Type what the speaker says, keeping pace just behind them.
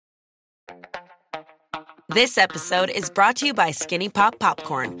This episode is brought to you by Skinny Pop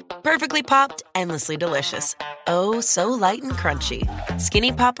Popcorn. Perfectly popped, endlessly delicious. Oh, so light and crunchy.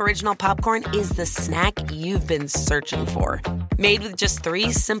 Skinny Pop Original Popcorn is the snack you've been searching for. Made with just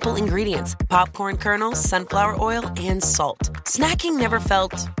 3 simple ingredients: popcorn kernels, sunflower oil, and salt. Snacking never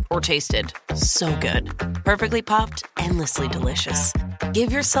felt or tasted so good. Perfectly popped, endlessly delicious. Give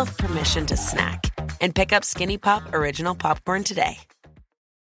yourself permission to snack and pick up Skinny Pop Original Popcorn today.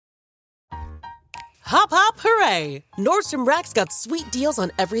 Hop, hop, hooray! Nordstrom Rack's got sweet deals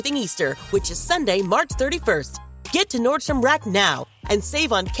on everything Easter, which is Sunday, March 31st. Get to Nordstrom Rack now and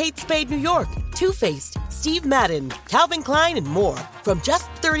save on Kate Spade New York, Too Faced, Steve Madden, Calvin Klein, and more from just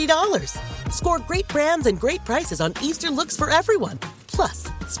 $30. Score great brands and great prices on Easter looks for everyone. Plus,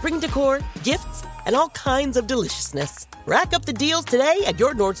 spring decor, gifts, and all kinds of deliciousness. Rack up the deals today at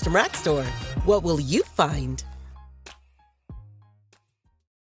your Nordstrom Rack store. What will you find?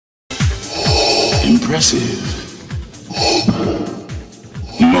 Impressive.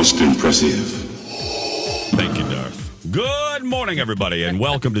 Most impressive. Thank you, Darth. Good morning, everybody, and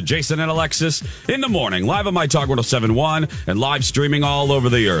welcome to Jason and Alexis in the morning, live on My Talk 1071 and live streaming all over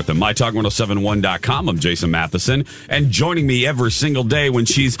the earth at MyTalk1071.com. I'm Jason Matheson, and joining me every single day when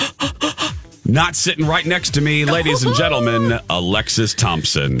she's not sitting right next to me, ladies and gentlemen, Alexis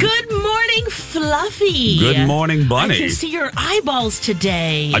Thompson. Good morning, Fluffy. Good morning, Bunny. I can see your eyeballs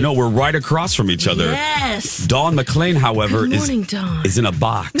today. I know, we're right across from each other. Yes. Dawn McLean, however, Dawn. is in a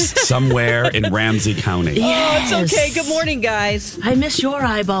box somewhere in Ramsey County. Yes. Oh, it's okay. Good morning, guys. I miss your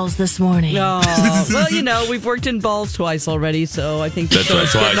eyeballs this morning. Oh, well, we've worked in balls twice already, so I think the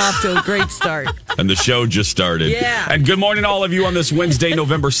show's getting off to a great start. And the show just started. Yeah. And good morning to all of you on this Wednesday,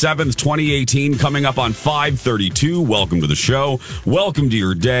 November 7th, 2018, coming up on 5:32. Welcome to the show. Welcome to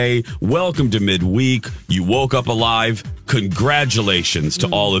your day. Welcome to midweek. You woke up alive. Congratulations to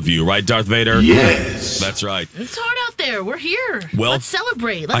all of you. Right, Darth Vader? Yes. That's right. It's hard out there. We're here. Well, let's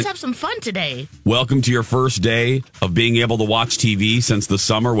celebrate. Let's have some fun today. Welcome to your first day of being able to watch TV since the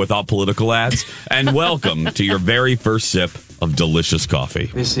summer without political ads. And welcome to your very first sip of delicious coffee.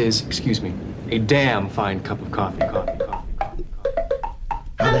 This is, excuse me, a damn fine cup of coffee.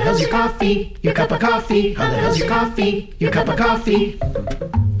 How the hell's your coffee? Your cup of coffee? How the hell's your coffee? Your cup of coffee?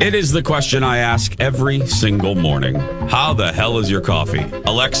 It is the question I ask every single morning. How the hell is your coffee?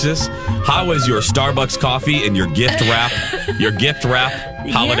 Alexis, how is your Starbucks coffee and your gift wrap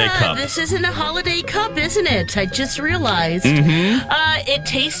holiday cup? This isn't a holiday cup, isn't it? I just realized. It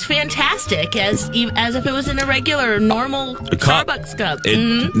tastes fantastic, as if it was in a regular, normal Starbucks cup.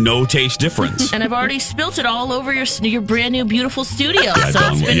 No taste difference. And I've already spilt it all over your brand new, beautiful studio, so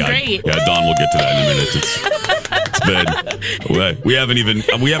it's been great. Yeah, Dawn, we'll get to that in a minute. It's been, we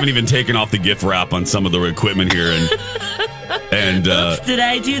haven't even taken off the gift wrap on some of the equipment here, and Oops, did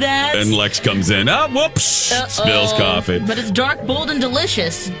I do that? And Lex comes in. Oh, whoops! Spills coffee. But it's dark, bold, and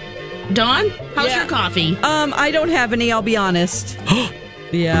delicious. Dawn, how's your coffee? I don't have any. I'll be honest.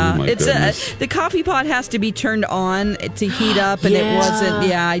 Yeah, oh it's the coffee pot has to be turned on to heat up, and it wasn't.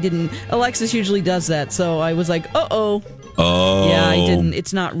 Yeah, I didn't. Alexis usually does that, so I was like, oh. Yeah, I didn't.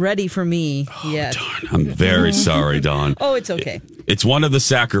 It's not ready for me yet. Darn, I'm very sorry, Dawn. Oh, it's okay. It's one of the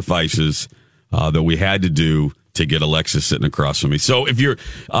sacrifices that we had to do to get Alexis sitting across from me. So if you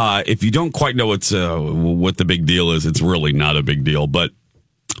don't quite know what the big deal is, it's really not a big deal. But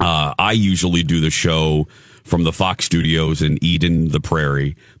I usually do the show from the Fox studios in Eden, the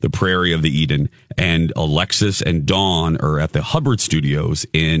prairie of the Eden, and Alexis and Dawn are at the Hubbard studios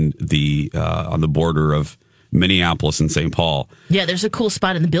in the on the border of Minneapolis and St. Paul. Yeah, there's a cool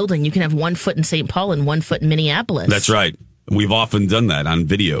spot in the building. You can have 1 foot in St. Paul and 1 foot in Minneapolis. That's right. We've often done that on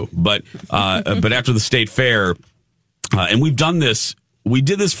video. But after the state fair, and we've done this, we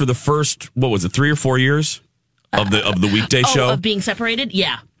did this for the first, 3 or 4 years of the weekday show? Of being separated?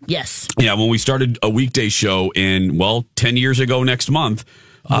 Yeah. Yes. Yeah, when we started a weekday show 10 years ago next month.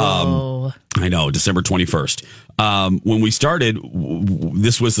 I know, December 21st. When we started,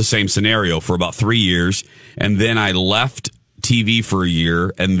 this was the same scenario for about 3 years. And then I left TV for a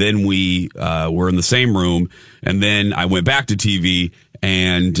year, and then we were in the same room, and then I went back to TV,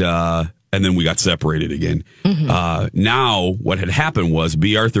 and then we got separated again. Now, what had happened was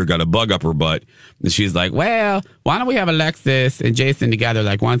B. Arthur got a bug up her butt, and she's like, well, why don't we have Alexis and Jason together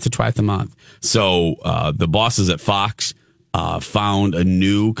like once or twice a month? So the bosses at Fox found a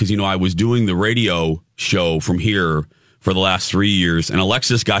new, because, I was doing the radio show from here for the last 3 years, and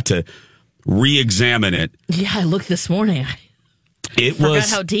Alexis got to re-examine it. Yeah, I looked this morning. It forgot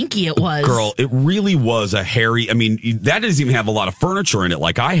how dinky it was. Girl, it really was a Harry. I mean, that doesn't even have a lot of furniture in it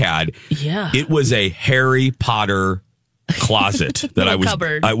like I had. Yeah. It was a Harry Potter closet that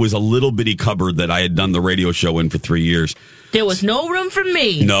I was a little bitty cupboard that I had done the radio show in for 3 years. There was no room for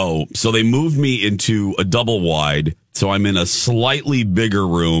me. No. So they moved me into a double wide. So I'm in a slightly bigger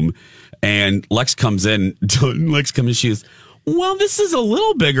room, and Lex comes in. She goes, well, this is a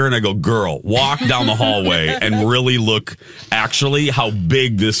little bigger. And I go, girl, walk down the hallway and really look actually how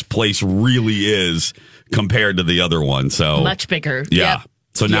big this place really is compared to the other one. So much bigger. Yeah. Yep.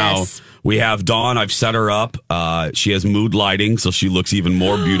 So now we have Dawn. I've set her up. She has mood lighting, so she looks even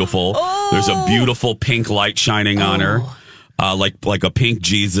more beautiful. There's a beautiful pink light shining on her, like a pink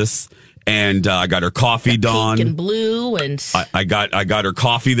Jesus. And I got her coffee, Dawn. Pink and blue, and I got her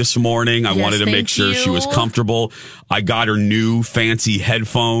coffee this morning. I wanted to make sure she was comfortable. I got her new fancy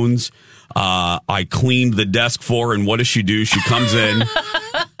headphones. I cleaned the desk for her, and what does she do? She comes in.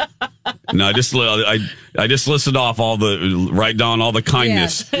 No, I just listed off write down all the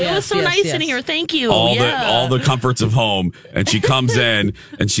kindness. It was so nice in here. Thank you. All the comforts of home. And she comes in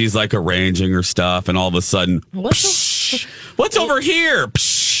and she's like arranging her stuff, and all of a sudden, what's over here?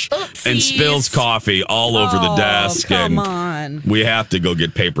 And spills coffee all over the desk. Come and on. We have to go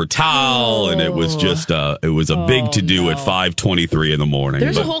get paper towel, and it was just a big to do at 5:23 in the morning.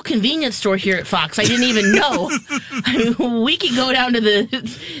 There's a whole convenience store here at Fox. I didn't even know. I mean, we could go down to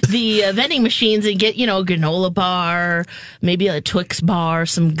the vending machines and get, a granola bar, maybe a Twix bar,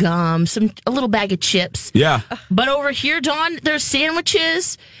 some gum, a little bag of chips. Yeah. But over here, Dawn, there's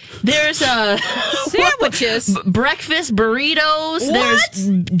sandwiches. There's sandwiches, breakfast burritos. What?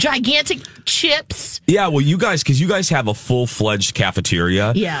 There's gigantic chips. Yeah, well, because you guys have a full-fledged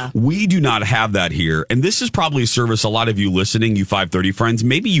cafeteria. Yeah. We do not have that here. And this is probably a service a lot of you listening, you 530 friends,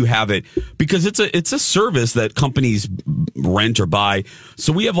 maybe you have it because it's a service that companies rent or buy.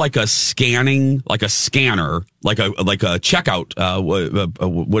 So we have like a scanner, like a checkout,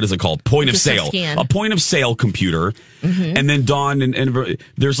 what is it called? Point of sale. A point of sale computer. Mm-hmm. And then Dawn, and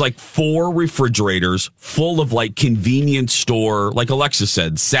there's like 4 refrigerators full of like convenience store, like Alexa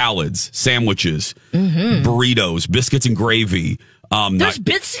said, salads, sandwiches, burritos, biscuits and gravy. There's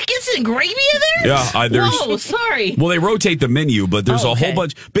biscuits and gravy in there? Yeah. Whoa, sorry. Well, they rotate the menu, but there's a whole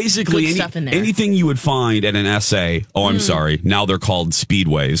bunch. Basically, anything you would find at an SA. Oh, I'm sorry. Now they're called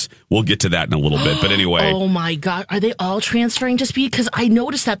Speedways. We'll get to that in a little bit. But anyway. Oh, my God. Are they all transferring to Speed? Because I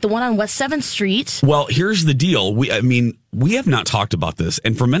noticed that the one on West 7th Street. Well, here's the deal. We have not talked about this.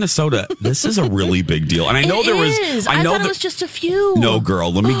 And for Minnesota, this is a really big deal. And I know I thought it was just a few. No,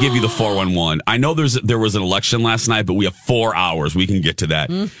 girl. Let me give you the 411. I know there was an election last night, but we have 4 hours. We can get to that.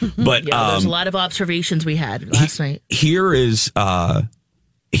 But there's a lot of observations we had last night. Here's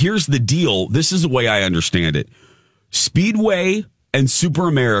the deal. This is the way I understand it. Speedway and Super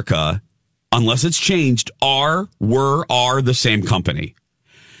America, unless it's changed, are the same company.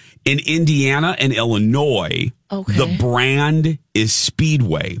 In Indiana and Illinois, the brand is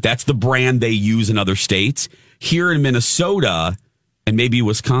Speedway. That's the brand they use in other states. Here in Minnesota, and maybe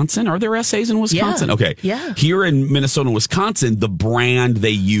Wisconsin, are there SAs in Wisconsin? Yeah. Okay. Yeah. Here in Minnesota and Wisconsin, the brand they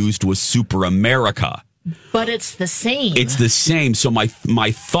used was Super America. But it's the same. It's the same. So my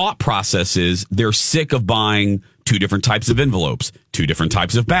thought process is they're sick of buying 2 different types of envelopes, 2 different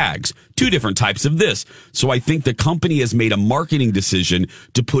types of bags, 2 different types of this. So I think the company has made a marketing decision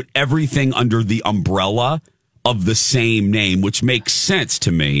to put everything under the umbrella of the same name, which makes sense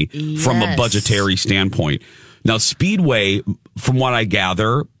to me from a budgetary standpoint. Now, Speedway, from what I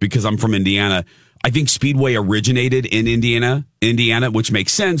gather, because I'm from Indiana, I think Speedway originated in Indiana, which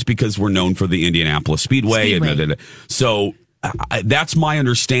makes sense because we're known for the Indianapolis Speedway. So that's my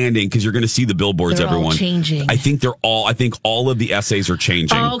understanding because you're going to see the billboards, they're everyone. All changing. I think all of the SAs are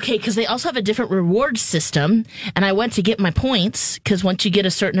changing. Oh, okay, because they also have a different reward system. And I went to get my points because once you get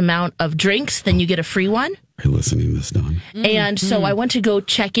a certain amount of drinks, then you get a free one. Are you listening to this, Dawn? And so I went to go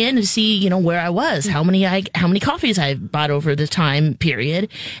check in to see, where I was, how many coffees I bought over the time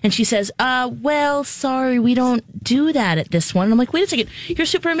period. And she says, well, sorry, we don't do that at this one. And I'm like, wait a second, you're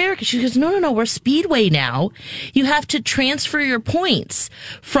Super America. She goes, no, we're Speedway now. You have to transfer your points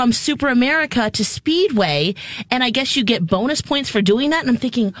from Super America to Speedway. And I guess you get bonus points for doing that. And I'm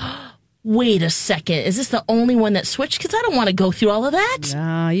thinking, wait a second, is this the only one that switched? Because I don't want to go through all of that.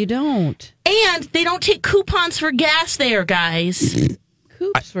 Nah, you don't. And they don't take coupons for gas there, guys.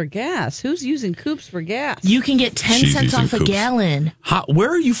 Coops for gas? Who's using coops for gas? You can get 10 cents off a gallon. Where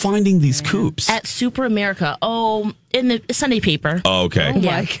are you finding these coops? At Super America. Oh, in the Sunday paper. Oh, okay. Oh,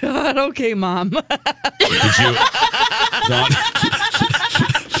 my God. Okay, Mom. Did you...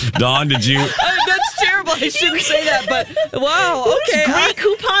 Dawn, did you... That's terrible. I shouldn't say that, but wow, okay. Great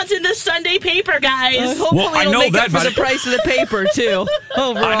coupons in the Sunday paper, guys. Hopefully Well, I it'll know make that, up for but the price of the paper, too,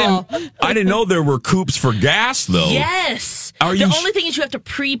 overall. I didn't know there were coupons for gas, though. Yes. Are the you only thing is you have to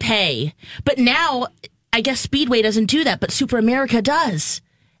prepay. But now, I guess Speedway doesn't do that, but Super America does.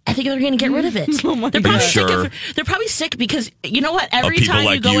 I think they're going to get rid of it. Oh my they're probably God. sick Sure? they're probably sick because you know what? Every People time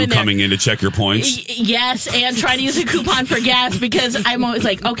like you go in there, coming in to check your points. Yes, and trying to use a coupon for gas because I'm always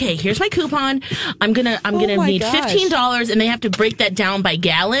like, okay, here's my coupon. I'm gonna my need gosh. $15, and they have to break that down by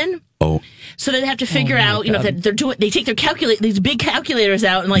gallon. Oh, So they have to figure out, that they're doing. They take their these big calculators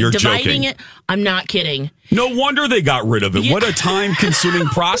out and like You're dividing joking. it. I'm not kidding. no wonder they got rid of it. Yeah. What a time-consuming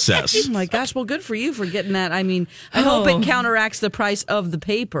process. Oh my gosh, well, good for you for getting that. I mean, I hope it counteracts the price of the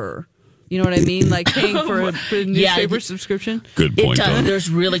paper. You know what I mean? Like paying for a newspaper subscription. Good It point, does. Dawn. There's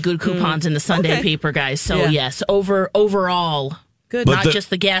really good coupons in the Sunday Okay. paper, guys. So Yeah. yes, overall. Good. But Not just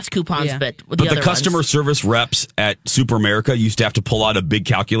the gas coupons, but the But other the customer ones. service reps at Super America used to have to pull out a big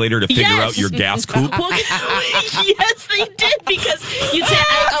calculator to figure out your gas coupe. Well, yes, they did because you say,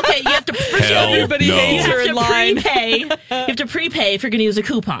 okay, you have to Hell Everybody no. hates you her have in to line. prepay. You have to prepay if you're going to use a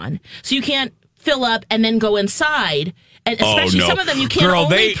coupon, so you can't fill up and then go inside. And especially no. some of them, you can't Girl,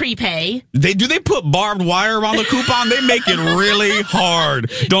 only prepay. They put barbed wire on the coupon. They make it really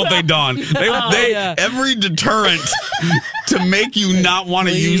hard, don't they, Dawn? Every deterrent to make you not want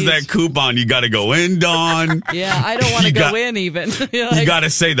to use that coupon. You got to go in, Dawn. Yeah, I don't want to You go got- in even. You got to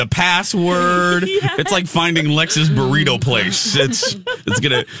say the password. It's like finding Lex's burrito place. It's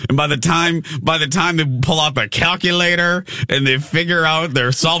gonna. And by the time they pull out the calculator and they figure out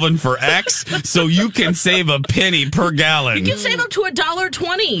they're solving for X, so you can save a penny per gallon You can save up to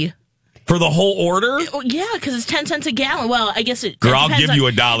 $1.20. for the whole order. Oh, yeah, because it's 10 cents a gallon. Well, I guess it. Girl, it I'll depends give you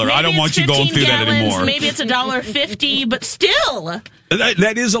on- $1. I maybe don't want it's you going 15 through that gallons, anymore. Maybe it's $1.50, but still.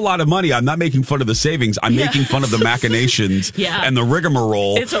 That is a lot of money. I'm not making fun of the savings. I'm making fun of the machinations Yeah. and the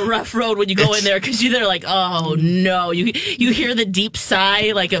rigmarole. It's a rough road when you go in there because you're there like, oh no. You hear the deep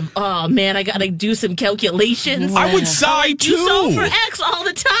sigh like of, oh man, I got to do some calculations. I would sigh too. You sell for X all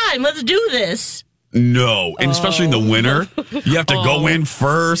the time. Let's do this. No, and especially in the winter, you have to go in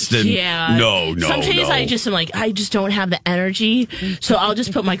first. And Yeah. no. Some days I just am like, I just don't have the energy, so I'll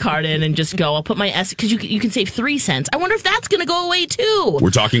just put my card in and just go. I'll put my S because you can save 3 cents. I wonder if that's going to go away too. We're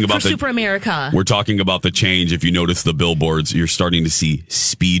talking about for Super America. We're talking about the change. If you notice the billboards, you're starting to see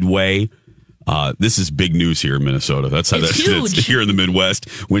Speedway. This is big news here in Minnesota. That's how It's that's huge. here in the Midwest.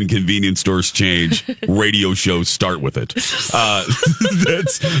 When convenience stores change, radio shows start with it.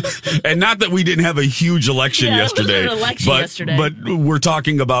 And not that we didn't have a huge election Yeah, it wasn't yesterday, an election but yesterday. but we're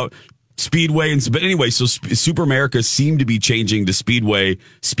talking about Speedway but anyway, so Super America seemed to be changing to Speedway's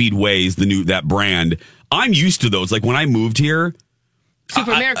that brand. I'm used to those. Like when I moved here.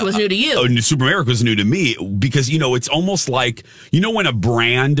 Super America was new to you. Super America was new to me because, it's almost like, when a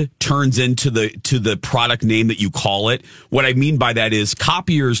brand turns into the product name that you call it. What I mean by that is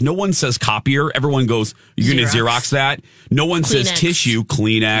copiers. No one says copier. Everyone goes, you're going to Xerox that. No one says Kleenex. tissue,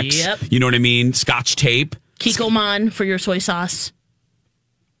 Kleenex. Yep. You know what I mean? Scotch tape. Kikkoman for your soy sauce.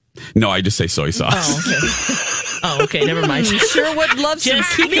 No, I just say soy sauce. Oh, okay. Oh, okay. Never mind. You sure would love some Just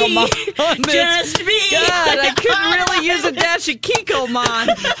Kiko me. Mon on this. Just me. God, I couldn't really use a dash of Kiko Mon.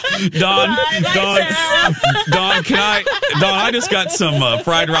 Don, I just got some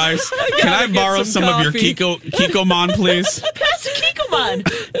fried rice. Can I get borrow some some of your coffee. Kikkoman, please? Pass the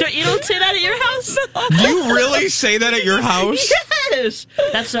Kikkoman. You don't say that at your house? Do you really say that at your house? Yes.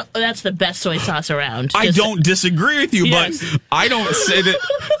 That's the best soy sauce around. I Just- don't disagree with you, Yes. but I don't say that.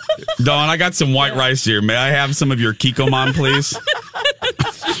 Dawn, I got some white rice here. May I have some of your Kikkoman, please?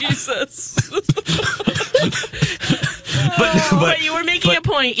 Jesus. But you were making a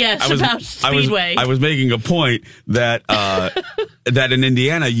point, yes, about Speedway. I was making a point that that in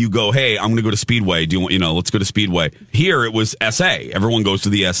Indiana you go, hey, I'm going to go to Speedway. Do you want, let's go to Speedway. Here it was SA. Everyone goes to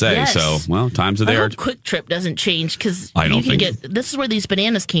the SA. Yes. So, well, times are I there. hope Quick Trip doesn't change because I don't you can think- this is where these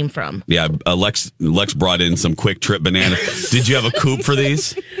bananas came from. Yeah, Lex brought in some Quick Trip banana. Did you have a coupe for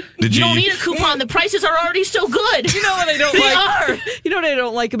these? Did You don't need a coupon. The prices are already so good. You know what I don't They like? are. You know what I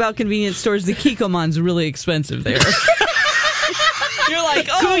don't like about convenience stores? The Kikkoman's really expensive there. You're like,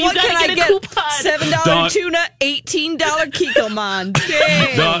 Girl, you what gotta can I get a get? coupon. $7 Dawn- tuna, $18 Kikkoman.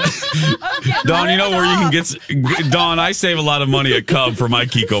 Dang. Dawn, you know where you can get. Dawn, I save a lot of money at Cub for my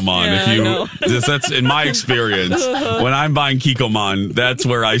Kikkoman. Yeah, I know. That's in my experience. When I'm buying Kikkoman, that's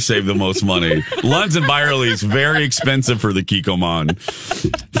where I save the most money. Lunds and Byerly's very expensive for the Kikkoman.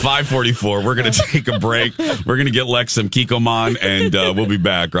 5:44. We're gonna take a break. We're gonna get Lex some Kikkoman, and we'll be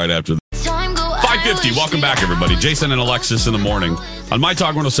back right after this. 5 5:50. Welcome back, everybody. Jason and Alexis in the morning on My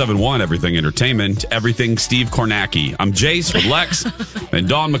Talk 107.1, Everything Entertainment, Everything Steve Kornacki. I'm Jace with Lex and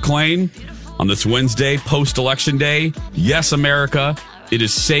Dawn McClain on this Wednesday, post-election day. Yes, America, it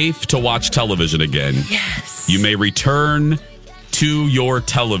is safe to watch television again. Yes. You may return to your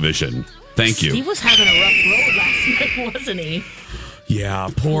television. Thank you. Steve was having a rough road last night, wasn't he? Yeah,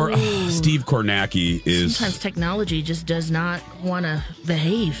 poor Steve Kornacki is... Sometimes technology just does not want to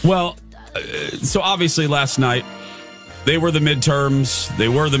behave. Well, so obviously last night, they were the midterms.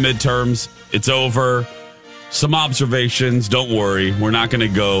 It's over. Some observations. Don't worry. We're not going to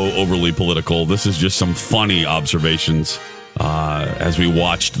go overly political. This is just some funny observations as we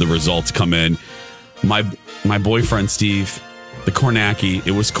watched the results come in. My boyfriend, Steve, the Kornacki,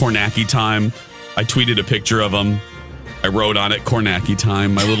 it was Kornacki time. I tweeted a picture of him. I wrote on it, Kornacki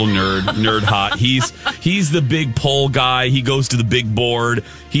time, my little nerd hot. He's the big poll guy. He goes to the big board.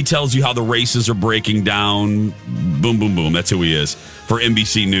 He tells you how the races are breaking down. Boom, boom, boom. That's who he is for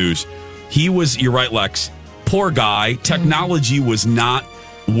NBC News. He was, you're right, Lex, poor guy. Technology was not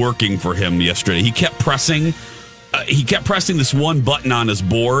working for him yesterday. He kept pressing this one button on his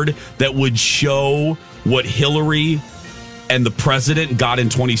board that would show what Hillary and the president got in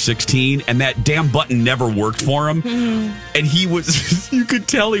 2016, and that damn button never worked for him. And he was, you could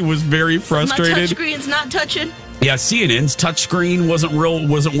tell he was very frustrated. My touchscreen's not touching. Yeah, CNN's touchscreen wasn't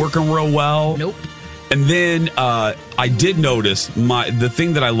working real well. Nope. And then I did notice the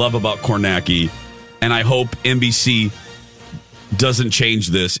thing that I love about Kornacki, and I hope NBC doesn't change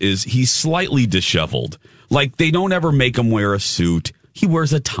this, is he's slightly disheveled. Like, they don't ever make him wear a suit. He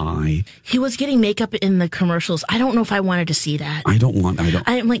wears a tie. He was getting makeup in the commercials. I don't know if I wanted to see that.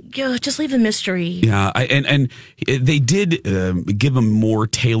 I'm like, just leave the mystery. Yeah, and they did give him more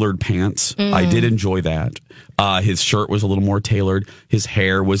tailored pants. I did enjoy that. His shirt was a little more tailored. His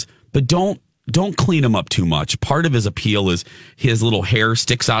hair was, but don't clean him up too much. Part of his appeal is his little hair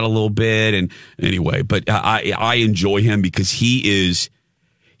sticks out a little bit. And anyway, but I enjoy him because he is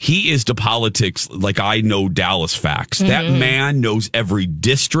to politics like I know Dallas facts. That man knows every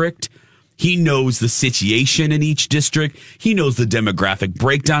district. He knows the situation in each district. He knows the demographic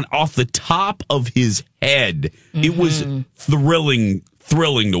breakdown off the top of his head. It was thrilling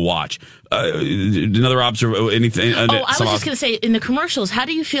to watch. Another observation. Anything? I was just going to say, in the commercials, how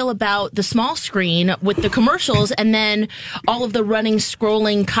do you feel about the small screen with the commercials and then all of the running,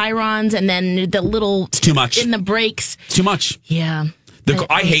 scrolling chyrons and then the little... It's too much. In the breaks. It's too much. Yeah.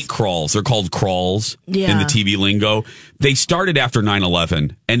 I hate crawls. They're called crawls in the TV lingo. They started after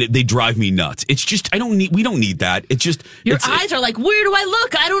 9/11, and they drive me nuts. It's just we don't need that. It's just your eyes are like, where do I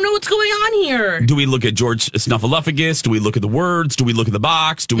look? I don't know what's going on here. Do we look at George Snuffleupagus? Do we look at the words? Do we look at the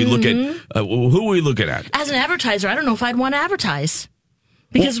box? Do we look at who are we looking at? As an advertiser, I don't know if I'd want to advertise.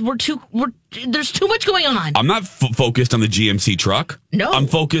 Because there's too much going on. I'm not focused on the GMC truck. No. I'm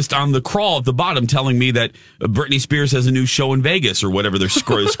focused on the crawl at the bottom telling me that Britney Spears has a new show in Vegas or whatever they're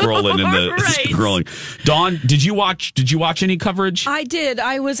scrolling in the scrolling. Dawn, did you watch any coverage? I did.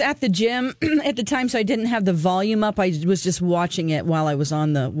 I was at the gym at the time, so I didn't have the volume up. I was just watching it while I was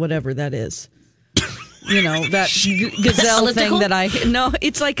on the whatever that is. You know, that gazelle thing that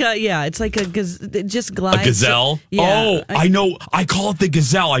it's like it just glides. A gazelle? Yeah, I know. I call it the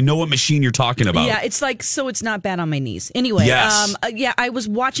gazelle. I know what machine you're talking about. Yeah, it's like, so it's not bad on my knees. Anyway, yes. I was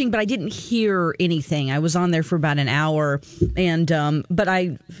watching, but I didn't hear anything. I was on there for about an hour, and but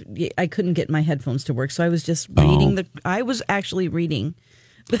I couldn't get my headphones to work, so I was just reading I was actually reading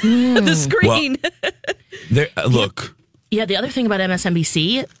the screen. Well, look. Yeah, the other thing about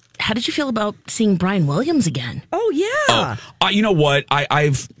MSNBC, how did you feel about seeing Brian Williams again? Oh, yeah. You know what?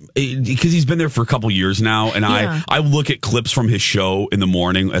 I've because he's been there for a couple years now, and I look at clips from his show in the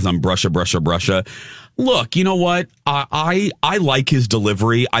morning as I'm brusha. Look, you know what? I like his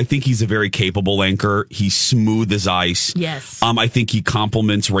delivery. I think he's a very capable anchor. He's smooth as ice. Yes. I think he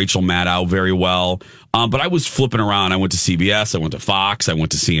compliments Rachel Maddow very well. But I was flipping around. I went to CBS. I went to Fox. I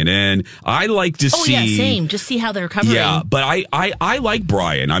went to CNN. I like to see. Oh, yeah, same. Just see how they're covering. Yeah, but I like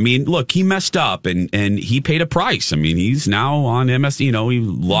Brian. I mean, look, he messed up and he paid a price. I mean, he's now on MS. You know, he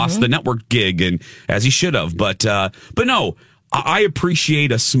lost the network gig, and as he should have. But no. I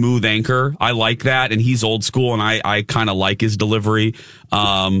appreciate a smooth anchor. I like that, and he's old school, and I kind of like his delivery.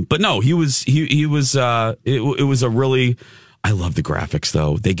 But no, it was a really. I love the graphics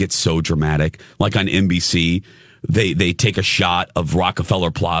though. They get so dramatic. Like on NBC, they take a shot of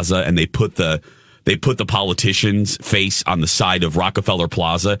Rockefeller Plaza and they put the they put the politician's face on the side of Rockefeller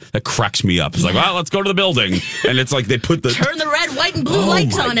Plaza. That cracks me up. It's like, well, let's go to the building. And it's like they put the... Turn the red, white, and blue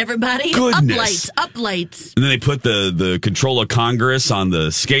lights on, everybody. Goodness. Up lights. And then they put the control of Congress on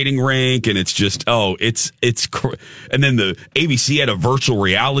the skating rink, and it's just, and then the ABC had a virtual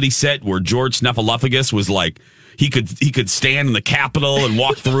reality set where George Snuffleupagus was like, he could stand in the Capitol and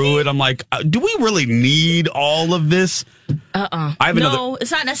walk through it. I'm like, do we really need all of this? No,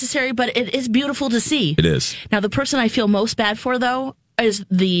 it's not necessary, but it is beautiful to see. It is. Now, the person I feel most bad for, though, is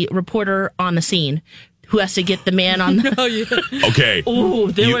the reporter on the scene who has to get the man on the... Okay.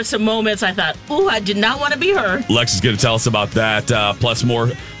 Ooh, there were some moments I thought, I did not want to be her. Lex is going to tell us about that, plus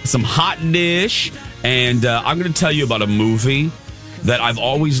some hot dish. And I'm going to tell you about a movie that I've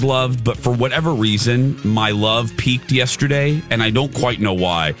always loved, but for whatever reason, my love peaked yesterday, and I don't quite know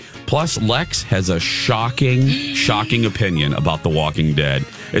why. Plus, Lex has a shocking opinion about The Walking Dead.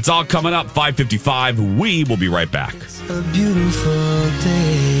 It's all coming up, 5:55. We will be right back. It's a beautiful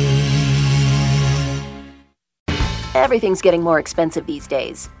day. Everything's getting more expensive these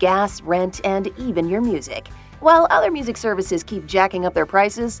days. Gas, rent, and even your music. While other music services keep jacking up their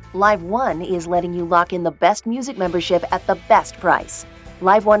prices, Live One is letting you lock in the best music membership at the best price.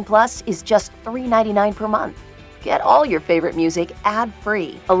 Live One Plus is just $3.99 per month. Get all your favorite music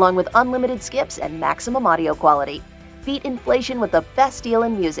ad-free, along with unlimited skips and maximum audio quality. Beat inflation with the best deal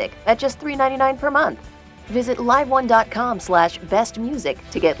in music at just $3.99 per month. Visit liveone.com/bestmusic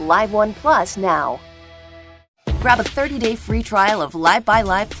to get Live One Plus now. Grab a 30-day free trial of Live by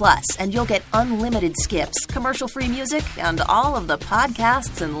Live Plus, and you'll get unlimited skips, commercial-free music, and all of the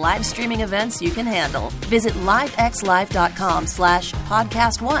podcasts and live streaming events you can handle. Visit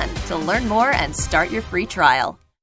livexlive.com/podcast1 to learn more and start your free trial.